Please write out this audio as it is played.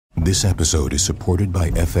This episode is supported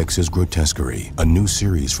by FX's Grotesquerie, a new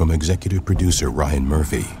series from executive producer Ryan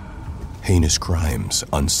Murphy. Heinous crimes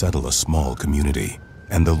unsettle a small community,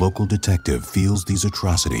 and the local detective feels these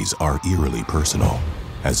atrocities are eerily personal,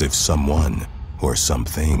 as if someone or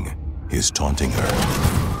something is taunting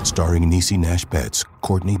her. Starring Niecy Nash Betts,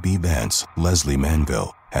 Courtney B. Vance, Leslie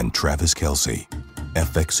Manville, and Travis Kelce.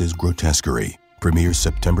 FX's Grotesquerie premieres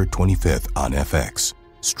September 25th on FX.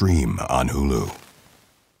 Stream on Hulu.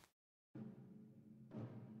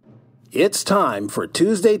 It's time for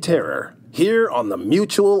Tuesday Terror, here on the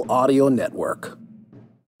Mutual Audio Network.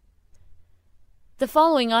 The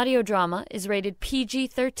following audio drama is rated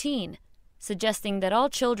PG-13, suggesting that all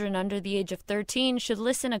children under the age of 13 should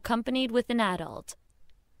listen accompanied with an adult.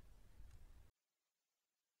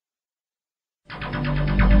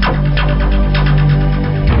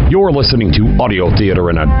 You're listening to Audio Theater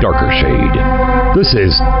in a Darker Shade. This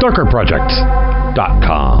is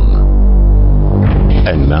DarkerProject.com.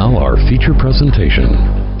 And now our feature presentation.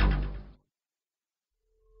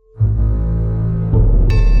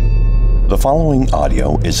 The following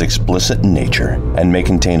audio is explicit in nature and may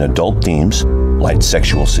contain adult themes, light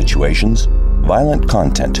sexual situations, violent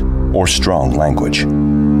content, or strong language.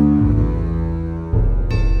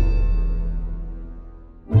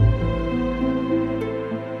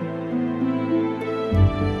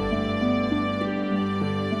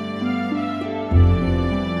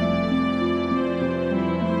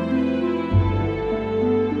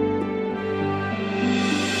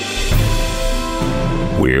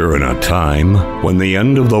 We're in a time when the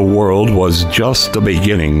end of the world was just the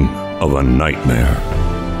beginning of a nightmare.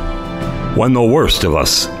 When the worst of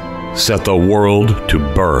us set the world to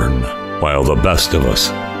burn, while the best of us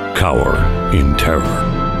cower in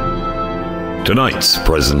terror. Tonight's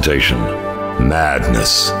presentation,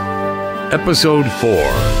 Madness. Episode 4,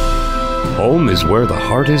 Home is Where the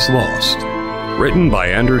Heart is Lost. Written by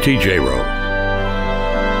Andrew T. J-Rowe.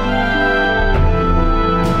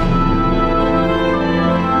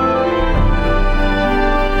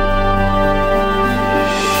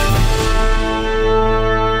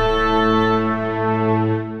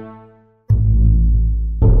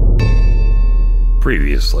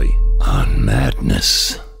 Previously on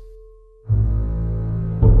Madness.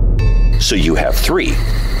 So you have 3.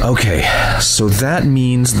 Okay, so that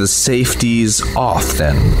means the safety's off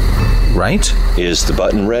then, right? Is the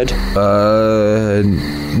button red?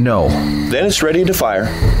 No. Then it's ready to fire.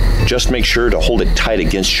 Just make sure to hold it tight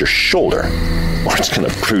against your shoulder, or it's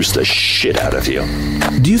gonna bruise the shit out of you.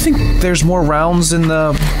 Do you think there's more rounds in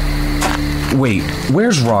the... Wait,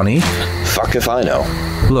 where's Ronnie? Fuck if I know.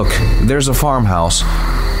 Look, there's a farmhouse.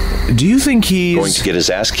 Do you think he's... Going to get his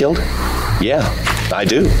ass killed? Yeah, I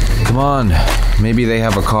do. Come on, maybe they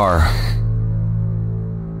have a car.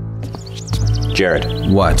 Jared.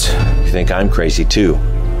 What? You think I'm crazy too,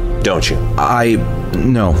 don't you?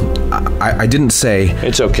 No, I didn't say...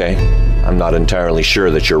 It's okay. I'm not entirely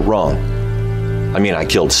sure that you're wrong. I mean, I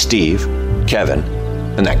killed Steve, Kevin,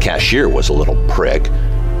 and that cashier was a little prick.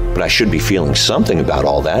 But I should be feeling something about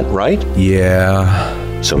all that, right?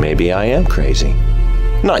 Yeah. So maybe I am crazy.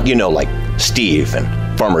 Not, like Steve and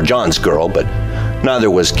Farmer John's girl, but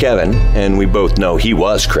neither was Kevin, and we both know he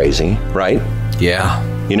was crazy, right? Yeah.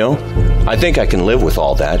 I think I can live with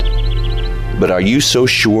all that. But are you so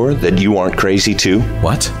sure that you aren't crazy too?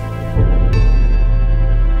 What?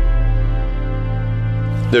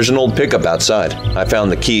 There's an old pickup outside. I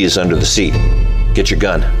found the keys under the seat. Get your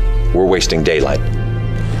gun. We're wasting daylight.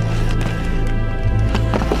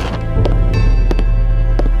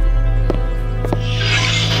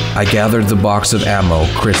 I gathered the box of ammo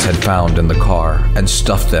Chris had found in the car and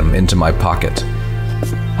stuffed them into my pocket.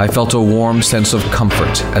 I felt a warm sense of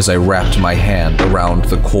comfort as I wrapped my hand around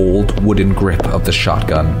the cold wooden grip of the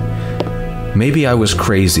shotgun. Maybe I was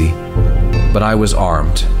crazy, but I was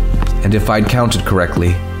armed, and if I'd counted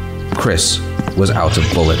correctly, Chris was out of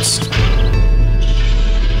bullets.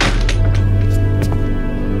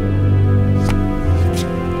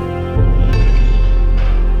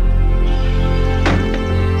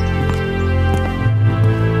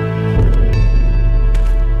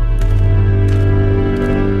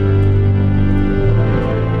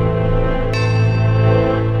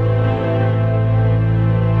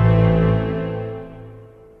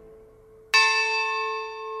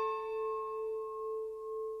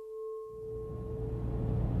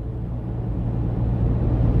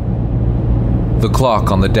 The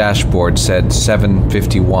clock on the dashboard said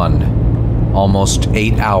 7:51, almost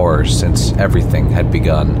 8 hours since everything had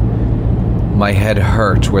begun. My head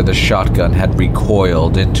hurt where the shotgun had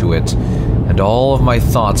recoiled into it, and all of my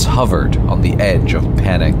thoughts hovered on the edge of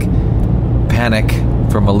panic. Panic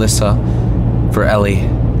For Melissa, for Ellie,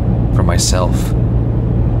 for myself.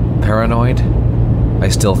 Paranoid? I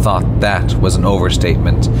still thought that was an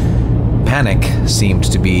overstatement. Panic seemed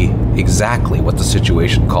to be exactly what the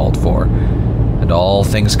situation called for, and all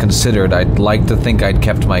things considered, I'd like to think I'd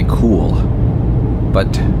kept my cool. But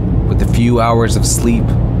with a few hours of sleep,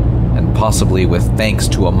 and possibly with thanks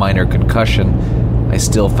to a minor concussion, I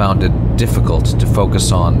still found it difficult to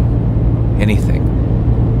focus on anything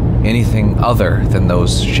other than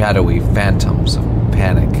those shadowy phantoms of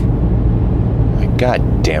panic.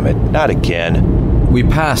 God damn it, not again. We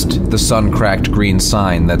passed the sun-cracked green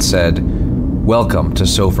sign that said, "Welcome to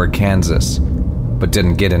Sofer, Kansas," but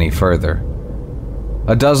didn't get any further.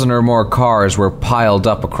 A dozen or more cars were piled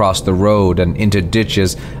up across the road and into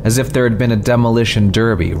ditches as if there had been a demolition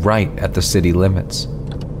derby right at the city limits.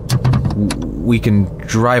 We can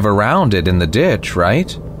drive around it in the ditch,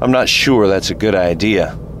 right? I'm not sure that's a good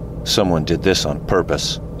idea. Someone did this on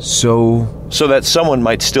purpose. So that someone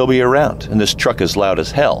might still be around, and this truck is loud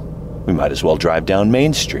as hell. We might as well drive down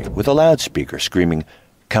Main Street with a loudspeaker screaming,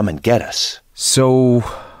 "Come and get us." So,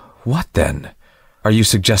 what then? Are you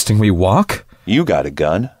suggesting we walk? You got a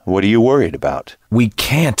gun. What are you worried about? We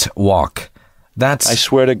can't walk. That's... I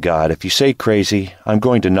swear to God, if you say crazy, I'm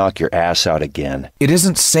going to knock your ass out again. It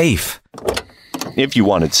isn't safe. If you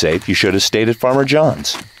wanted safe, you should have stayed at Farmer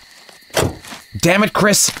John's. Damn it,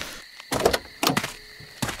 Chris!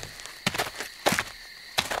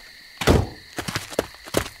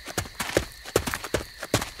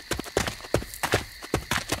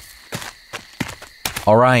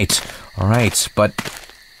 All right, but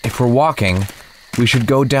if we're walking, we should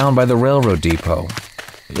go down by the railroad depot.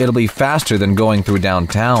 It'll be faster than going through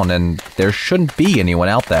downtown, and there shouldn't be anyone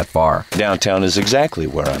out that far. Downtown is exactly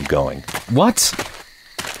where I'm going. What?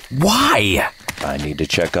 Why? I need to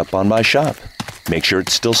check up on my shop. Make sure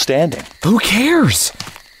it's still standing. Who cares?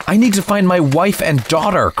 I need to find my wife and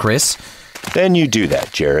daughter, Chris. Then you do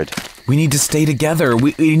that, Jared. We need to stay together.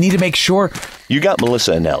 We need to make sure... You got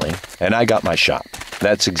Melissa and Ellie, and I got my shop.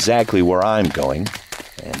 That's exactly where I'm going,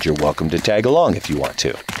 and you're welcome to tag along if you want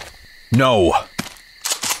to. No.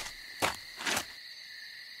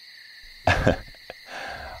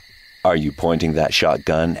 Are you pointing that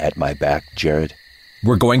shotgun at my back, Jared?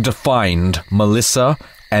 We're going to find Melissa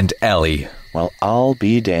and Ellie. Well, I'll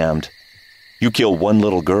be damned. You kill one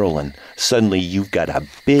little girl and suddenly you've got a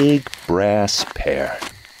big brass pair.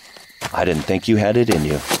 I didn't think you had it in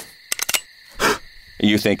you.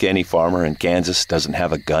 You think any farmer in Kansas doesn't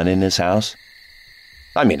have a gun in his house?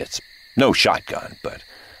 I mean, it's no shotgun, but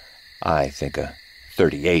I think a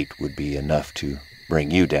 .38 would be enough to bring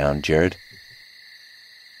you down, Jared.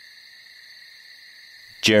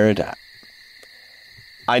 Jared,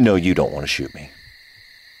 I know you don't want to shoot me.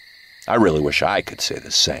 I really wish I could say the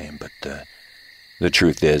same, but the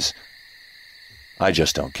truth is, I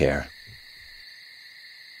just don't care.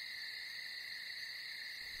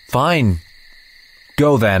 Fine.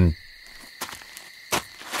 Go then.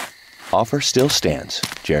 Offer still stands,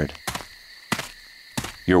 Jared.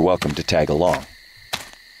 You're welcome to tag along.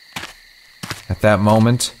 At that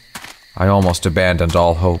moment, I almost abandoned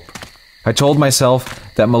all hope. I told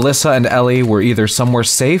myself that Melissa and Ellie were either somewhere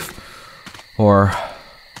safe, or,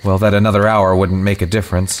 well, that another hour wouldn't make a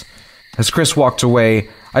difference. As Chris walked away,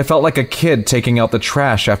 I felt like a kid taking out the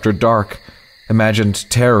trash after dark, imagined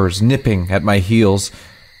terrors nipping at my heels,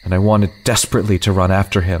 and I wanted desperately to run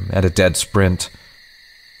after him at a dead sprint.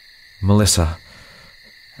 Melissa,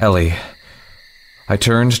 Ellie. I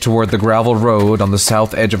turned toward the gravel road on the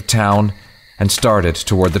south edge of town and started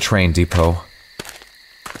toward the train depot.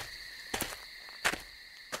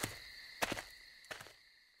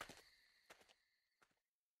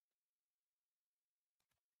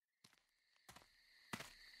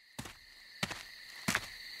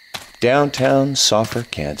 Downtown Sofer,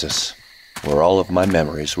 Kansas, where all of my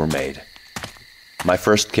memories were made. My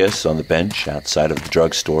first kiss on the bench outside of the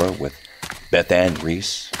drugstore with Beth Ann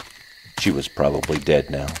Reese. She was probably dead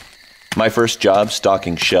now. My first job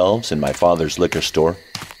stocking shelves in my father's liquor store.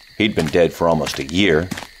 He'd been dead for almost a year.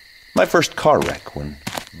 My first car wreck when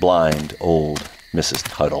blind, old Mrs.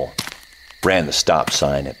 Tuttle ran the stop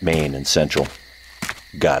sign at Main and Central.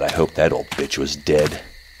 God, I hope that old bitch was dead.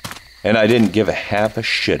 And I didn't give a half a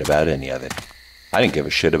shit about any of it. I didn't give a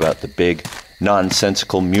shit about the big,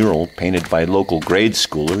 nonsensical mural painted by local grade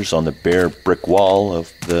schoolers on the bare brick wall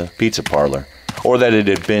of the pizza parlor, or that it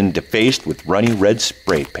had been defaced with runny red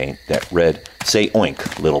spray paint that read, "Say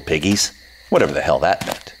oink, little piggies," whatever the hell that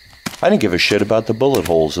meant. I didn't give a shit about the bullet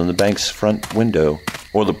holes in the bank's front window,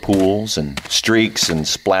 or the pools and streaks and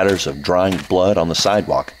splatters of drying blood on the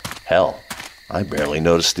sidewalk. Hell, I barely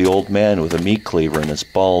noticed the old man with a meat cleaver in his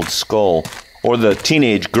bald skull, or the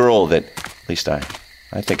teenage girl that, at least I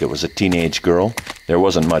think it was a teenage girl. There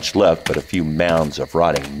wasn't much left but a few mounds of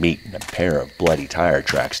rotting meat and a pair of bloody tire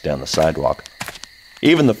tracks down the sidewalk.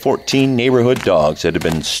 Even the 14 neighborhood dogs that had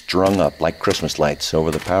been strung up like Christmas lights over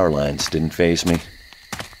the power lines didn't faze me.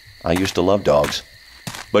 I used to love dogs,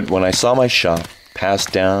 but when I saw my shop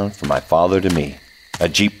passed down from my father to me, a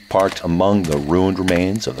Jeep parked among the ruined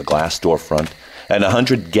remains of the glass storefront, and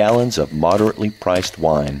 100 gallons of moderately priced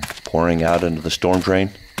wine pouring out into the storm drain,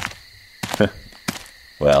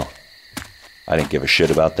 well, I didn't give a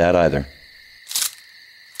shit about that either.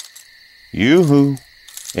 Yoo-hoo.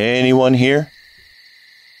 Anyone here?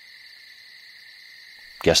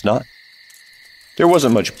 Guess not. There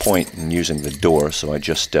wasn't much point in using the door, so I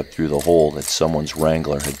just stepped through the hole that someone's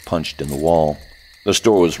Wrangler had punched in the wall. The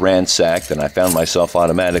store was ransacked, and I found myself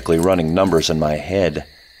automatically running numbers in my head.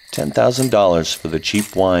 $10,000 for the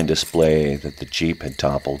cheap wine display that the Jeep had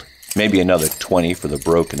toppled. Maybe another $20 for the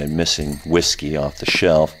broken and missing whiskey off the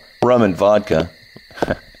shelf. Rum and vodka.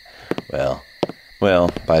 Well,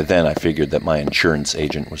 by then I figured that my insurance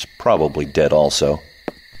agent was probably dead also.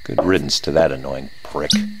 Good riddance to that annoying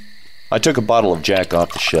prick. I took a bottle of Jack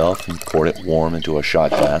off the shelf and poured it warm into a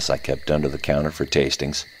shot glass I kept under the counter for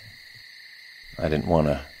tastings. I didn't want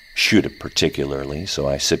to shoot it particularly, so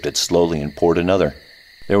I sipped it slowly and poured another.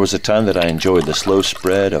 There was a time that I enjoyed the slow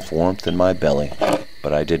spread of warmth in my belly,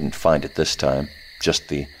 but I didn't find it this time, just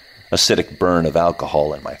the acidic burn of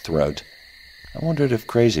alcohol in my throat. I wondered if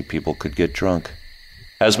crazy people could get drunk.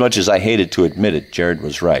 As much as I hated to admit it, Jared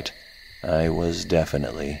was right. I was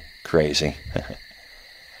definitely crazy.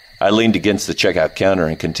 I leaned against the checkout counter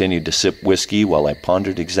and continued to sip whiskey while I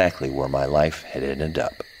pondered exactly where my life had ended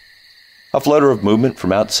up. A flutter of movement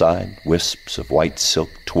from outside, wisps of white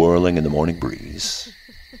silk twirling in the morning breeze.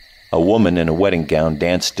 A woman in a wedding gown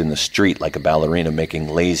danced in the street like a ballerina, making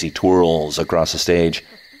lazy twirls across the stage.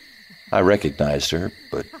 I recognized her,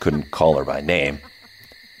 but couldn't call her by name.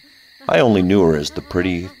 I only knew her as the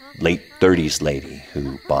pretty, late-30s lady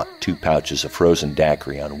who bought 2 pouches of frozen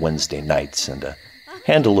daiquiri on Wednesday nights and a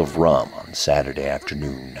handle of rum on Saturday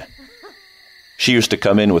afternoon. She used to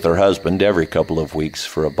come in with her husband every couple of weeks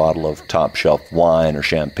for a bottle of top-shelf wine or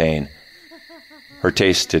champagne. Her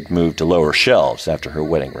taste had moved to lower shelves after her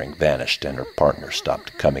wedding ring vanished and her partner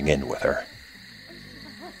stopped coming in with her.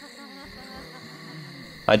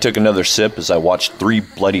 I took another sip as I watched 3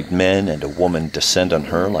 bloodied men and a woman descend on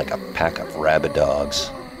her like a pack of rabid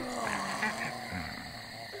dogs.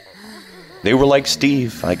 They were like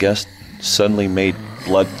Steve, I guess, suddenly made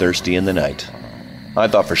bloodthirsty in the night. I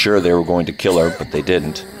thought for sure they were going to kill her, but they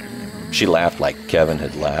didn't. She laughed like Kevin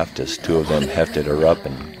had laughed as 2 of them hefted her up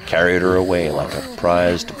and carried her away like a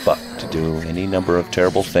prized buck to do any number of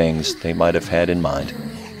terrible things they might have had in mind.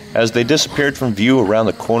 As they disappeared from view around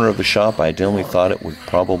the corner of the shop, I dimly thought it would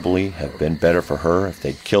probably have been better for her if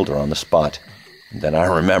they'd killed her on the spot. And then I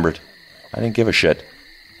remembered. I didn't give a shit.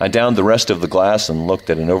 I downed the rest of the glass and looked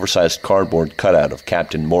at an oversized cardboard cutout of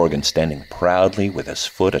Captain Morgan standing proudly with his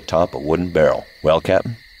foot atop a wooden barrel. Well,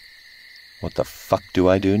 Captain, what the fuck do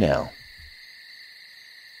I do now?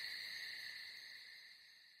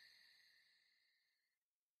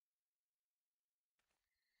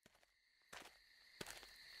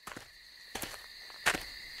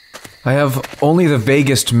 I have only the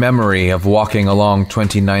vaguest memory of walking along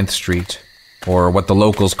 29th Street, or what the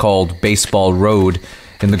locals called Baseball Road,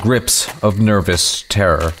 in the grips of nervous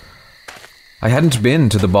terror. I hadn't been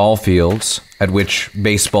to the ball fields, at which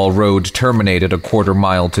Baseball Road terminated a quarter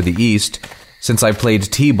mile to the east, since I played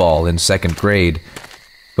t-ball in 2nd grade.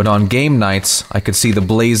 But on game nights, I could see the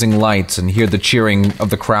blazing lights and hear the cheering of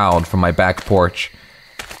the crowd from my back porch.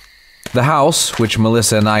 The house, which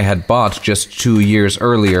Melissa and I had bought just 2 years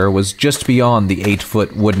earlier, was just beyond the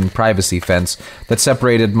 8-foot wooden privacy fence that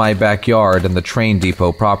separated my backyard and the train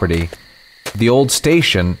depot property. The old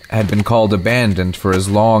station had been called abandoned for as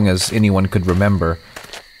long as anyone could remember.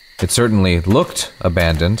 It certainly looked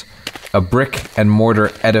abandoned, a brick and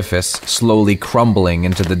mortar edifice slowly crumbling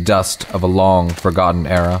into the dust of a long-forgotten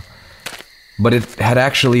era. But it had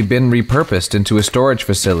actually been repurposed into a storage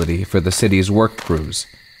facility for the city's work crews.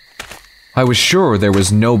 I was sure there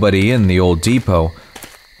was nobody in the old depot,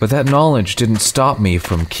 but that knowledge didn't stop me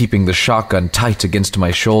from keeping the shotgun tight against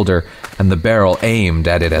my shoulder and the barrel aimed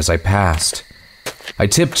at it as I passed. I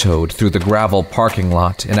tiptoed through the gravel parking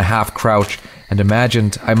lot in a half-crouch and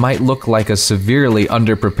imagined I might look like a severely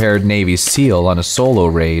underprepared Navy SEAL on a solo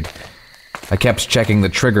raid. I kept checking the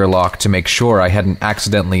trigger lock to make sure I hadn't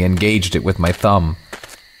accidentally engaged it with my thumb.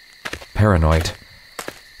 Paranoid.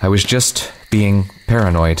 I was just being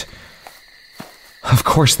paranoid. Of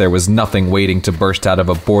course there was nothing waiting to burst out of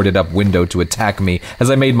a boarded-up window to attack me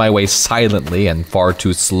as I made my way silently and far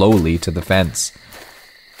too slowly to the fence.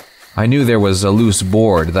 I knew there was a loose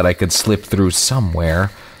board that I could slip through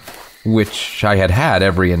somewhere, which I had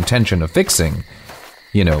every intention of fixing,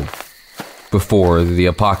 before the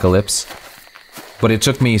apocalypse. But it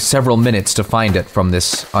took me several minutes to find it from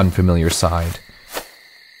this unfamiliar side.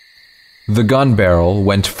 The gun barrel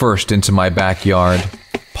went first into my backyard,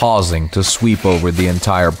 pausing to sweep over the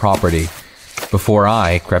entire property before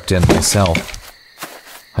I crept in myself.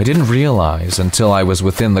 I didn't realize until I was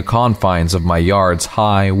within the confines of my yard's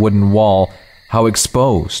high wooden wall how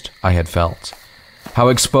exposed I had felt. How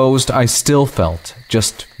exposed I still felt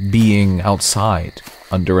just being outside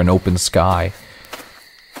under an open sky.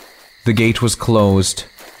 The gate was closed,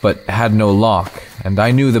 but had no lock, and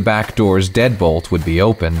I knew the back door's deadbolt would be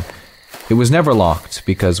open. It was never locked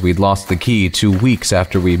because we'd lost the key 2 weeks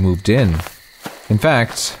after we moved in. In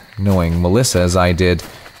fact, knowing Melissa as I did,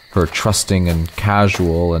 her trusting and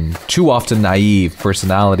casual and too often naive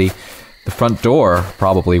personality, the front door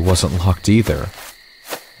probably wasn't locked either.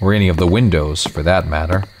 Or any of the windows, for that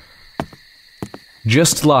matter.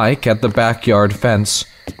 Just like at the backyard fence,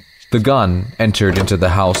 the gun entered into the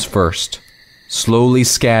house first, slowly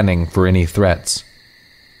scanning for any threats.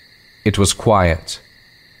 It was quiet,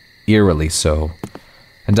 eerily so,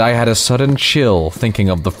 and I had a sudden chill thinking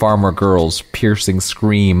of the farmer girl's piercing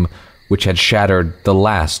scream which had shattered the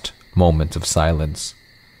last moment of silence.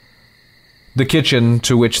 The kitchen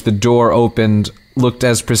to which the door opened looked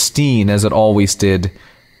as pristine as it always did,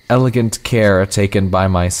 elegant care taken by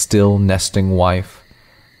my still nesting wife.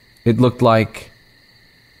 It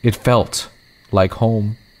felt like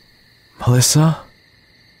home. "Melissa?"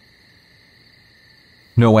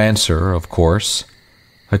 No answer, of course.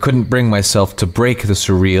 I couldn't bring myself to break the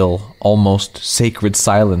surreal, almost sacred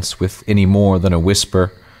silence with any more than a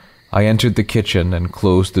whisper. I entered the kitchen and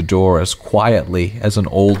closed the door as quietly as an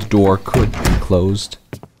old door could be closed.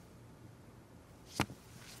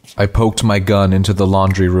 I poked my gun into the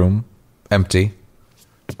laundry room, empty.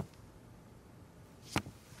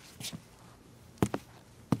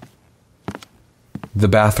 The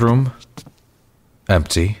bathroom,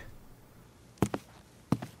 empty.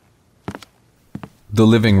 The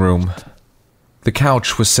living room. The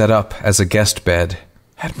couch was set up as a guest bed.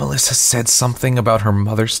 Had Melissa said something about her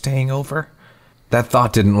mother staying over? That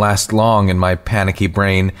thought didn't last long in my panicky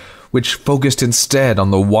brain, which focused instead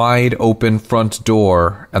on the wide-open front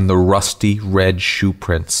door and the rusty red shoe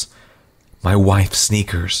prints. My wife's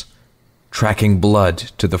sneakers, tracking blood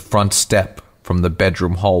to the front step from the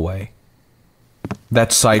bedroom hallway.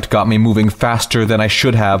 That sight got me moving faster than I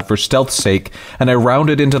should have for stealth's sake, and I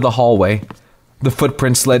rounded into the hallway. The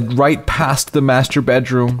footprints led right past the master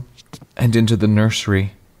bedroom and into the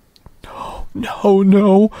nursery.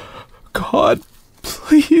 No, God,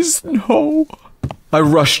 please, no. I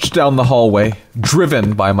rushed down the hallway,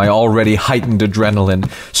 driven by my already heightened adrenaline,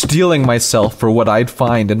 steeling myself for what I'd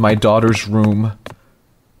find in my daughter's room.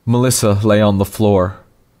 Melissa lay on the floor,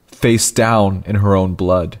 face down in her own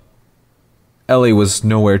blood. Ellie was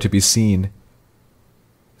nowhere to be seen.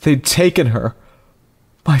 They'd taken her.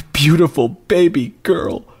 My beautiful baby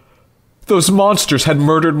girl. Those monsters had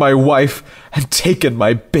murdered my wife and taken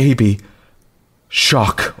my baby.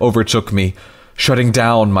 Shock overtook me, shutting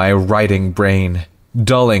down my writing brain,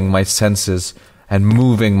 dulling my senses, and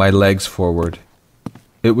moving my legs forward.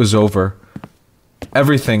 It was over.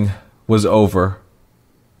 Everything was over.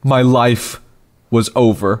 My life was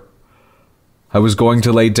over. I was going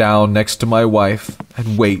to lay down next to my wife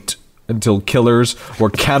and wait until killers or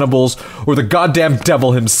cannibals or the goddamn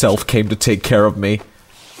devil himself came to take care of me.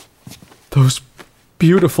 Those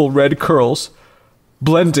beautiful red curls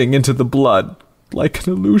blending into the blood like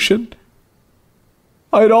an illusion.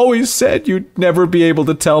 I'd always said you'd never be able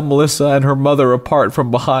to tell Melissa and her mother apart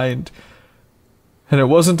from behind. And it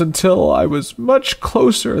wasn't until I was much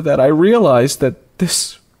closer that I realized that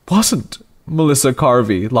this wasn't Melissa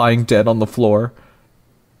Carvey lying dead on the floor.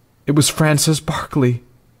 It was Frances Barkley,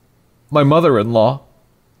 my mother-in-law.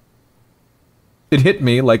 It hit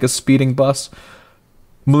me like a speeding bus.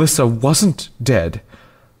 Melissa wasn't dead.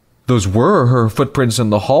 Those were her footprints in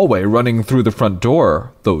the hallway running through the front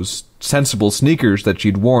door, those sensible sneakers that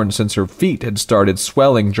she'd worn since her feet had started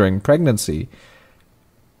swelling during pregnancy.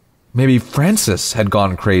 Maybe Frances had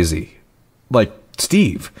gone crazy, like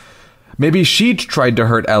Steve. Maybe she'd tried to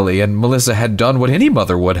hurt Ellie and Melissa had done what any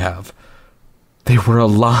mother would have. They were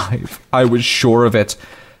alive, I was sure of it,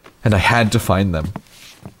 and I had to find them.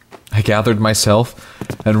 I gathered myself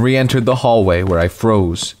and re-entered the hallway where I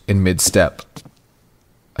froze in mid-step.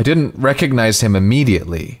 I didn't recognize him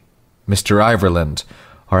immediately. Mr. Iverland,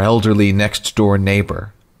 our elderly next-door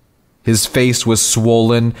neighbor. His face was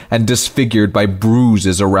swollen and disfigured by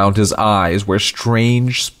bruises around his eyes where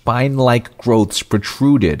strange, spine-like growths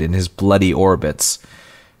protruded in his bloody orbits.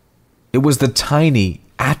 It was the tiny,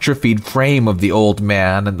 atrophied frame of the old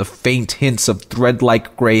man and the faint hints of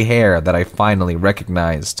thread-like gray hair that I finally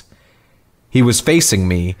recognized. He was facing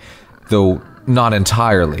me, though not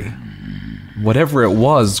entirely. Whatever it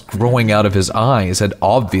was growing out of his eyes had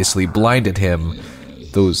obviously blinded him.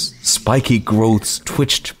 Those spiky growths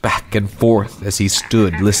twitched back and forth as he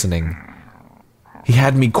stood listening. He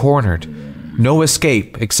had me cornered. No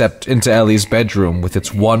escape except into Ellie's bedroom with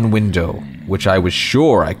its one window, which I was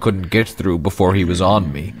sure I couldn't get through before he was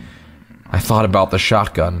on me. I thought about the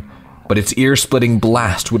shotgun, but its ear-splitting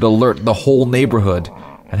blast would alert the whole neighborhood,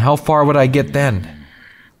 and how far would I get then?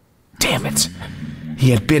 Damn it! He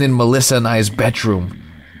had been in Melissa and I's bedroom.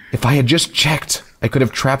 If I had just checked, I could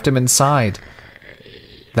have trapped him inside.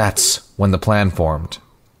 That's when the plan formed.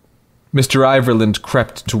 Mr. Iverland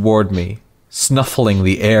crept toward me, snuffling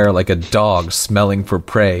the air like a dog smelling for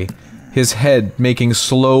prey, his head making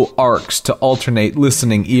slow arcs to alternate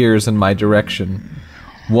listening ears in my direction.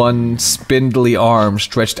 One spindly arm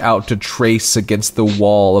stretched out to trace against the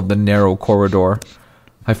wall of the narrow corridor.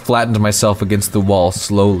 I flattened myself against the wall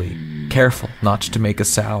slowly, careful not to make a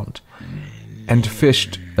sound, and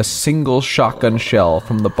fished a single shotgun shell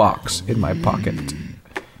from the box in my pocket.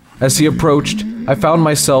 As he approached, I found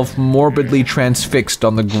myself morbidly transfixed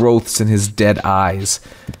on the growths in his dead eyes.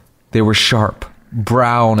 They were sharp,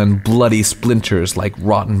 brown and bloody splinters like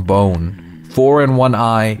rotten bone, 4 in one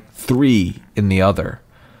eye, 3 in the other.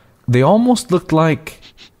 They almost looked like...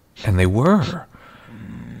 and they were.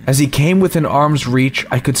 As he came within arm's reach,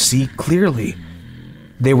 I could see clearly.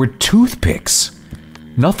 They were toothpicks.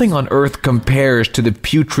 Nothing on earth compares to the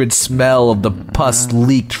putrid smell of the pus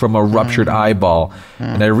leaked from a ruptured eyeball,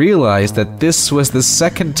 and I realized that this was the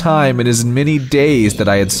second time in as many days that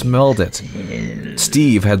I had smelled it.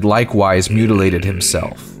 Steve had likewise mutilated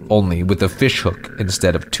himself, only with a fishhook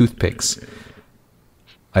instead of toothpicks.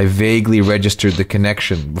 I vaguely registered the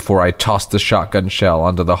connection before I tossed the shotgun shell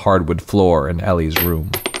onto the hardwood floor in Ellie's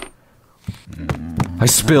room. I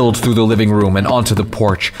spilled through the living room and onto the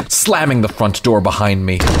porch, slamming the front door behind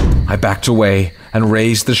me. I backed away and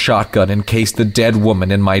raised the shotgun in case the dead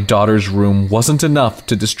woman in my daughter's room wasn't enough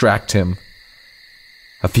to distract him.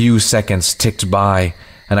 A few seconds ticked by,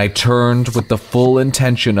 and I turned with the full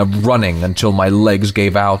intention of running until my legs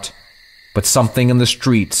gave out. But something in the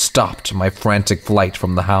street stopped my frantic flight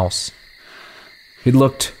from the house. It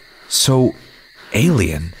looked so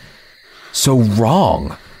alien, so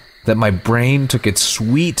wrong, that my brain took its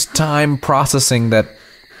sweet time processing that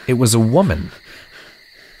it was a woman.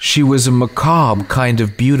 She was a macabre kind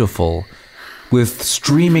of beautiful, with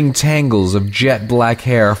streaming tangles of jet black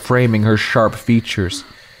hair framing her sharp features.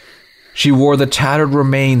 She wore the tattered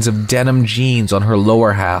remains of denim jeans on her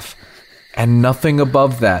lower half, and nothing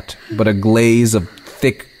above that but a glaze of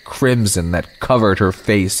thick crimson that covered her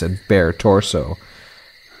face and bare torso.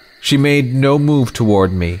 She made no move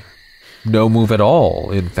toward me. No move at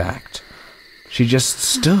all, in fact. She just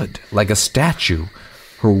stood like a statue,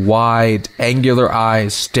 her wide, angular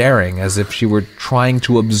eyes staring as if she were trying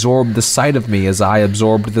to absorb the sight of me as I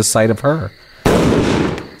absorbed the sight of her.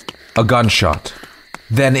 A gunshot.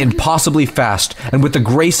 Then, impossibly fast, and with the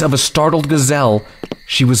grace of a startled gazelle,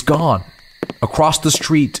 she was gone, across the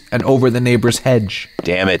street and over the neighbor's hedge.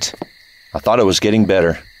 Damn it. I thought it was getting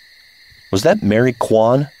better. Was that Mary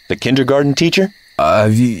Kwan, the kindergarten teacher?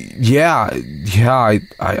 Yeah,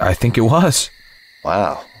 I think it was.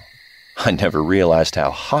 Wow. I never realized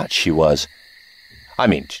how hot she was. I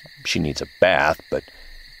mean, she needs a bath, but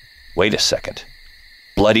wait a second.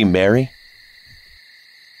 Bloody Mary?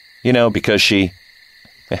 You know, because she...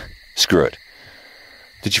 screw it.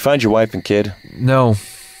 Did you find your wife and kid? No,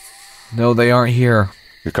 they aren't here.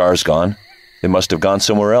 Your car's gone? They must have gone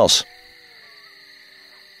somewhere else.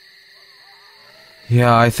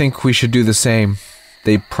 Yeah, I think we should do the same.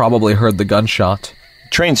 They probably heard the gunshot.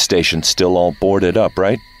 Train station's still all boarded up,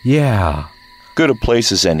 right? Yeah. Good a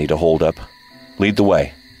place as any to hold up. Lead the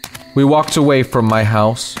way. We walked away from my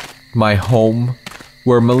house, my home,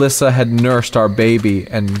 where Melissa had nursed our baby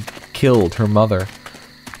and killed her mother,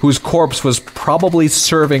 whose corpse was probably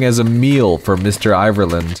serving as a meal for Mr.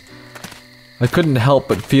 Iverland. I couldn't help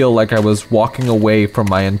but feel like I was walking away from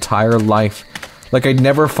my entire life, like I'd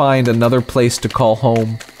never find another place to call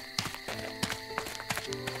home.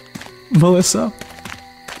 Melissa?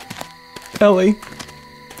 Ellie?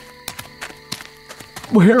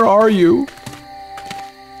 Where are you?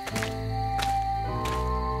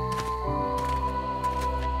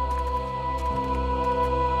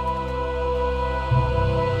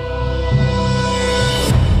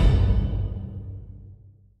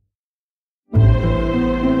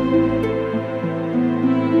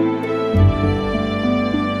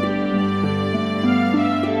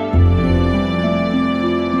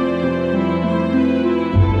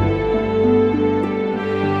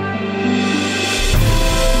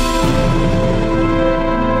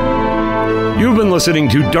 listening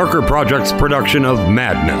to Darker Project's production of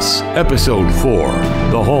Madness, Episode 4.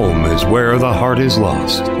 The Home is Where the Heart is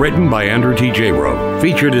Lost. Written by Andrew T. J. Rowe.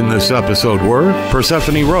 Featured in this episode were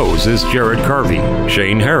Persephone Rose as Jared Carvey,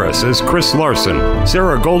 Shane Harris as Chris Larson,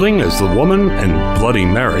 Sarah Golding as the Woman and Bloody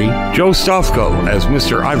Mary, Joe Stofko as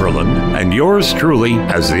Mr. Iverland, and yours truly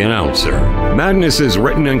as the announcer. Madness is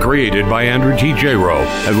written and created by Andrew T. J. Rowe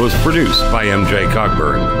and was produced by M.J.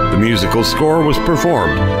 Cogburn. The musical score was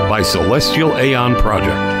performed by Celestial Aeon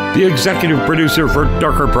Project. The executive producer for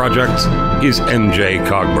Darker Projects is M.J.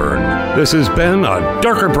 Cogburn. This has been a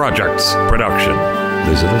Darker Projects production.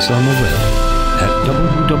 Visit us on the web at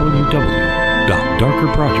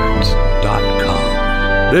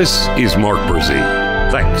www.darkerprojects.com. This is Mark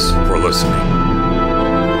Brzee. Thanks for listening.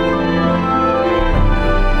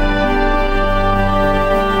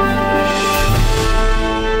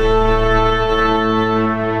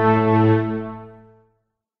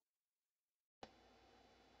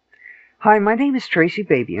 Hi, my name is Tracy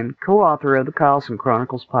Babian, co-author of the Carlson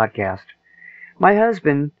Chronicles podcast. My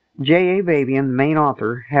husband, J.A. Babian, the main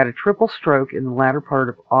author, had a triple stroke in the latter part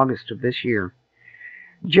of August of this year.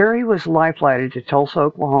 Jerry was life-flighted to Tulsa,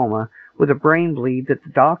 Oklahoma, with a brain bleed that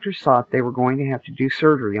the doctors thought they were going to have to do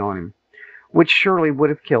surgery on him, which surely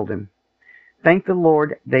would have killed him. Thank the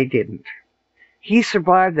Lord they didn't. He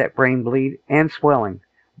survived that brain bleed and swelling,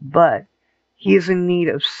 but he is in need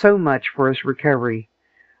of so much for his recovery.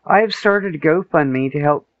 I have started a GoFundMe to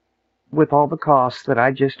help with all the costs that I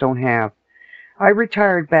just don't have. I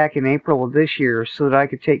retired back in April of this year so that I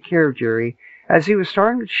could take care of Jerry, as he was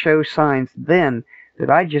starting to show signs then that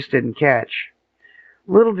I just didn't catch.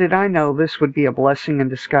 Little did I know this would be a blessing in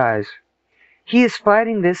disguise. He is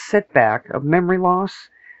fighting this setback of memory loss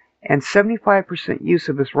and 75% use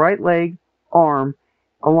of his right leg, arm,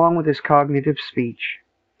 along with his cognitive speech.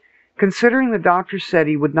 Considering the doctor said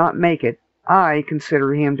he would not make it, I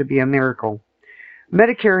consider him to be a miracle.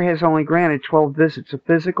 Medicare has only granted 12 visits of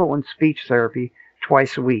physical and speech therapy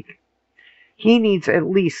twice a week. He needs at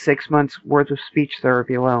least 6 months' worth of speech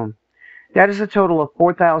therapy alone. That is a total of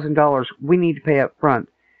 $4,000 we need to pay up front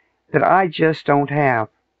that I just don't have.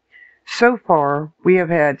 So far, we have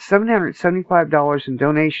had $775 in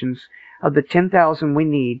donations of the $10,000 we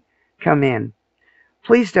need come in.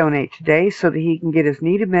 Please donate today so that he can get his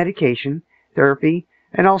needed medication, therapy,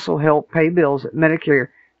 and also help pay bills that Medicare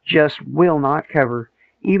just will not cover,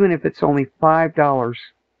 even if it's only $5.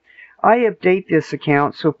 I update this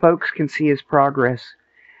account so folks can see his progress.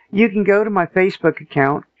 You can go to my Facebook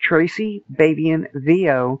account, Tracy Babian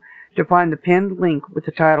VO, to find the pinned link with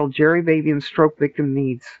the title Jerry Babian Stroke Victim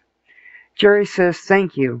Needs. Jerry says,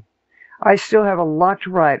 thank you. I still have a lot to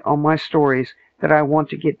write on my stories that I want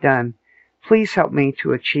to get done. Please help me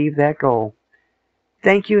to achieve that goal.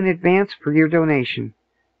 Thank you in advance for your donation.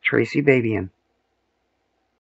 Tracy Babian.